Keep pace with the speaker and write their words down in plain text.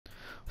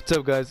What's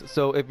up, guys?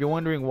 So if you're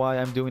wondering why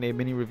I'm doing a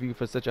mini review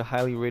for such a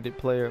highly rated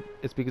player,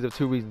 it's because of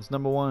two reasons.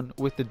 Number one,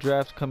 with the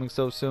draft coming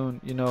so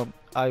soon,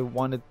 I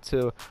wanted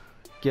to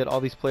get all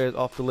these players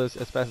off the list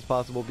as fast as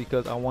possible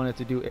because I wanted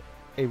to do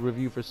a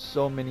review for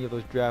so many of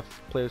those draft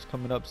players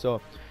coming up, so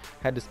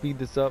had to speed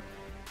this up.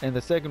 And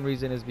the second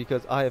reason is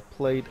because I have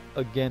played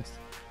against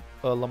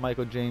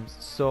Lamichael James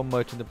so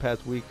much in the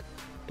past week.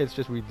 It's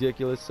just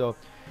ridiculous. So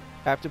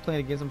after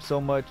playing against him so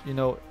much,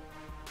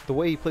 the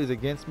way he plays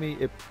against me,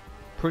 it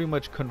pretty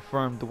much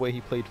confirmed the way he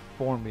played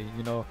for me.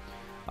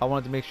 I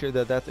wanted to make sure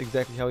that that's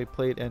exactly how he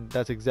played, and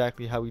that's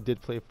exactly how he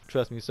did play,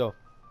 trust me. So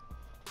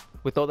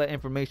with all that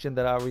information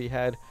that I already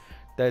had,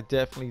 that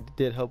definitely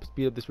did help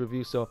speed up this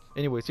review. So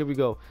anyways, here we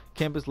go.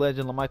 Campus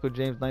legend Lamichael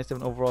James,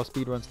 97 overall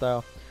speed run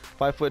style,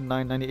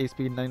 5'9", 98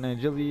 speed,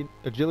 99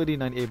 agility,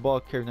 98 ball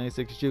carry,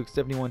 96 juke,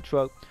 71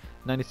 truck,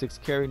 96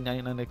 carry,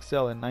 99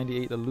 excel, and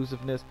 98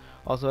 elusiveness.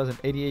 Also has an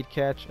 88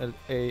 catch,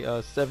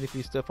 a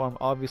 73 stiff arm,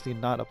 obviously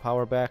not a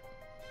power back.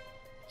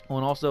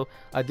 And also,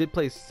 I did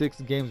play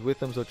 6 games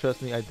with him, so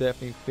trust me, I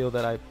definitely feel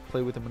that I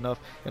played with him enough.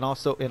 And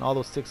also, in all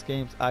those 6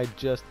 games, I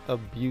just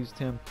abused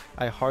him.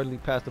 I hardly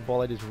passed the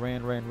ball. I just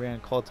ran,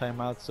 called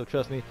timeouts. So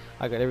trust me,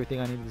 I got everything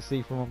I needed to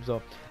see from him.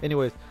 So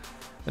anyways,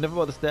 enough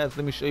about the stats.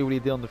 Let me show you what he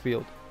did on the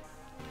field.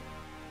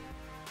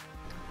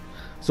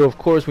 So of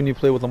course, when you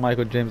play with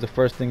Lamichael James, the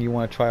first thing you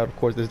want to try out, of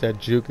course, is that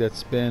juke, that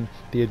spin,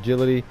 the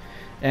agility.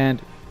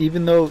 And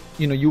even though,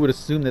 you would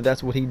assume that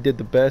that's what he did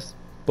the best,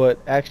 but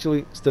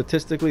actually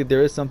statistically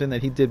there is something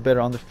that he did better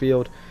on the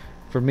field,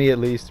 for me at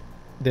least,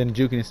 than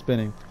juking and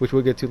spinning, which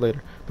we'll get to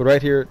later. But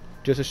right here,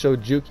 just to show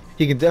juke,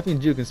 he can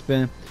definitely juke and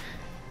spin.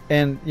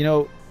 And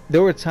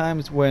there were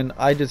times when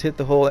I just hit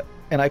the hole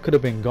and I could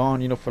have been gone,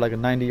 for like a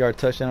 90-yard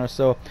touchdown or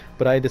so,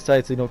 but I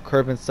decided to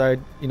curve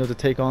inside, to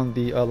take on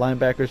the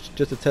linebackers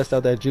just to test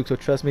out that juke. So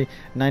trust me,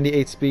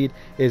 98 speed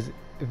is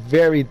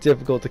very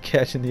difficult to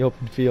catch in the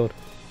open field.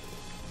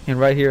 And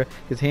right here,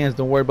 his hands,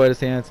 don't worry about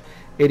his hands.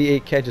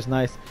 88 catch is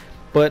nice,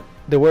 but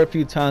there were a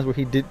few times where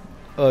he did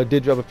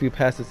drop a few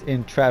passes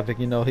in traffic,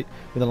 when the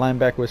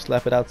linebacker would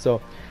slap it out. So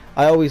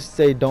I always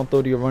say don't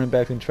throw to your running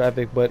backs in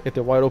traffic, but if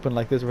they're wide open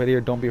like this right here,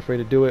 don't be afraid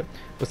to do it.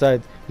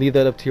 Besides, leave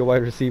that up to your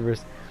wide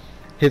receivers.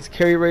 His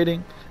carry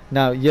rating,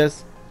 now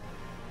yes,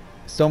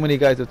 so many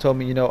guys have told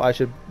me I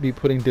should be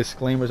putting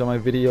disclaimers on my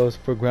videos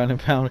for ground and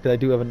pound, because I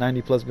do have a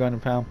 90+ ground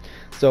and pound.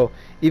 So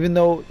even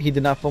though he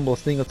did not fumble a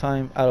single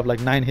time out of like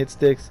 9 hit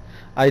sticks,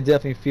 I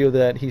definitely feel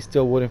that he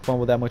still wouldn't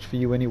fumble that much for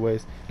you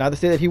anyways. Not to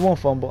say that he won't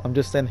fumble, I'm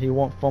just saying he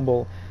won't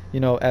fumble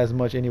as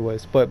much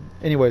anyways. But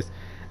anyways,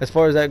 as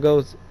far as that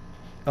goes,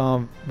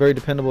 very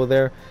dependable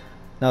there.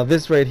 Now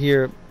this right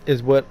here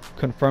is what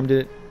confirmed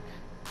it,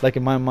 like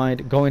in my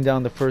mind, going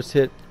down the first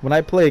hit. When I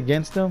play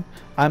against him,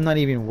 I'm not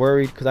even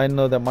worried, because I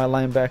know that my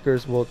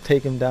linebackers will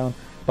take him down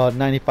about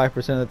 95%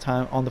 of the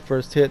time on the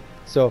first hit.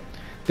 So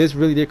this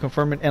really did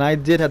confirm it, and I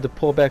did have to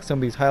pull back some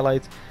of these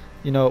highlights,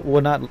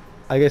 well, not,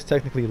 I guess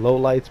technically low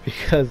lights,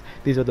 because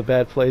these are the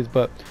bad plays,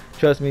 but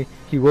trust me,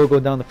 he will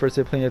go down the first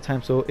hit plenty of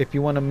time. So if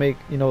you want to make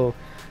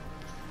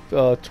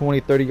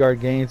 20-30 yard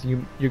gains,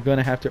 you're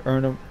gonna have to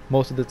earn them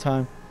most of the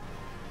time.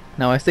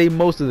 Now I say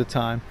most of the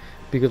time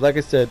because, like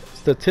I said,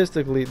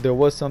 statistically there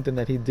was something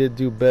that he did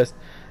do best,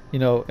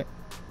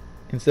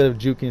 instead of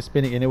juking and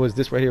spinning, and it was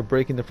this right here,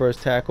 breaking the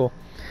first tackle.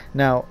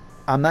 Now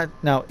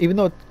even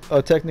though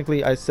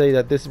technically I say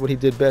that this is what he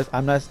did best,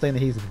 I'm not saying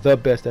that he's the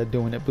best at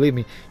doing it. Believe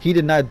me, he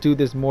did not do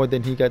this more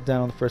than he got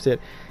down on the first hit.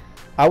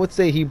 I would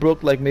say he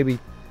broke like maybe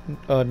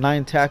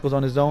 9 tackles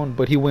on his own,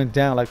 but he went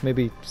down like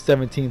maybe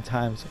 17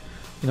 times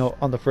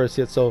on the first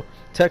hit. So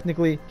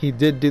technically he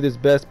did do this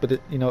best, but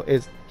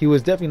he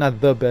was definitely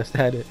not the best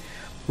at it,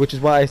 which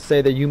is why I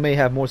say that you may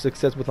have more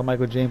success with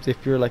Lamichael James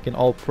if you're like an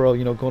all-pro,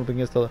 going up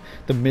against the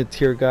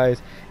mid-tier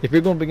guys. If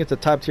you're going up against the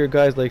top-tier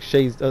guys like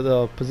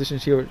position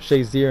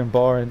Shazier and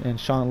Barr and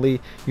Sean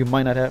Lee, you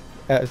might not have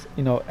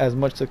as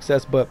much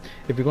success. But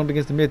if you're going up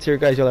against the mid-tier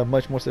guys, you'll have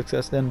much more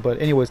success then.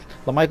 But anyways,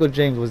 Lamichael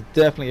James was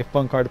definitely a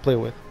fun card to play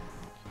with.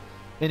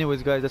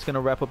 Anyways, guys, that's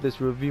gonna wrap up this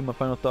review. My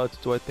final thoughts: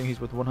 do I think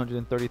he's worth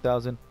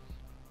 130,000?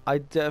 I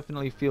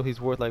definitely feel he's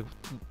worth like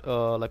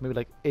maybe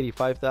like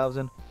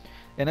 85,000.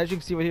 And as you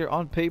can see right here,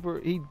 on paper,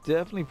 he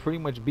definitely pretty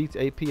much beats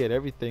AP at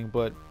everything.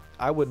 But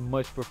I would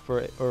much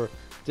prefer, or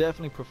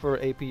definitely prefer,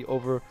 AP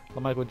over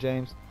Lamichael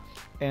James.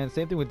 And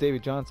same thing with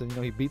David Johnson.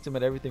 He beats him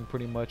at everything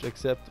pretty much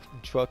except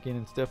trucking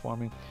and stiff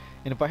arming.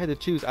 And if I had to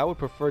choose, I would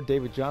prefer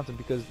David Johnson,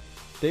 because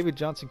David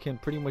Johnson can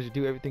pretty much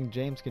do everything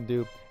James can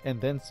do and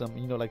then some,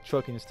 like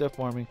trucking and stiff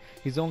arming.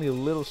 He's only a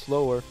little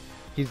slower.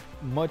 He's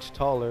much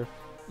taller,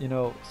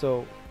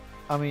 so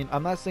I mean,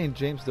 I'm not saying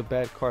James is a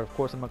bad card. Of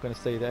course, I'm not going to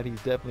say that. He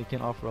definitely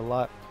can offer a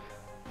lot.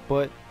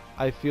 But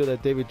I feel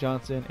that David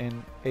Johnson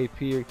and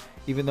AP,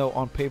 even though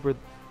on paper,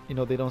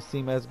 they don't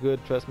seem as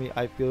good, trust me,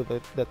 I feel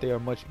that they are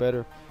much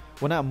better.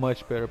 Well, not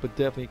much better, but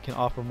definitely can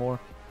offer more.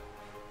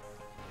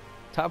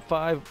 Top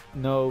 5,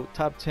 no.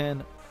 Top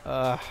 10,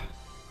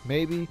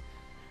 maybe.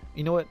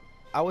 You know what?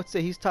 I would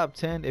say he's top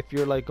 10 if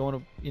you're like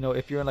going to,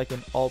 if you're like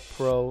an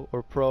all-pro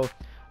or pro.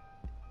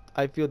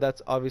 I feel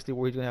that's obviously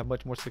where he's gonna have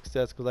much more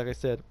success. Because like I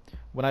said,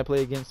 when I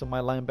play against him, my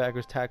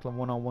linebackers tackle him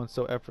one-on-one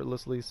so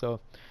effortlessly. So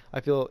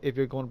I feel if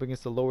you're going up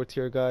against the lower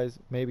tier guys,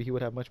 maybe he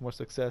would have much more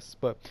success.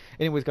 But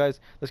anyways, guys,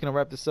 that's gonna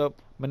wrap this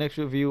up. My next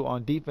review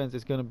on defense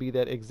is gonna be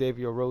that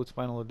Xavier Rhodes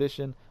Final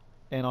Edition,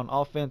 and on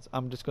offense,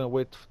 I'm just gonna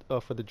wait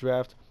for the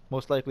draft.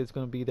 Most likely, it's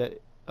gonna be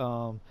that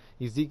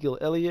Ezekiel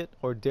Elliott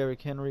or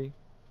Derrick Henry.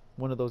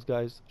 One of those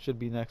guys should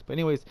be next. But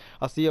anyways,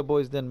 I'll see you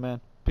boys then,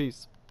 man.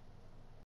 Peace.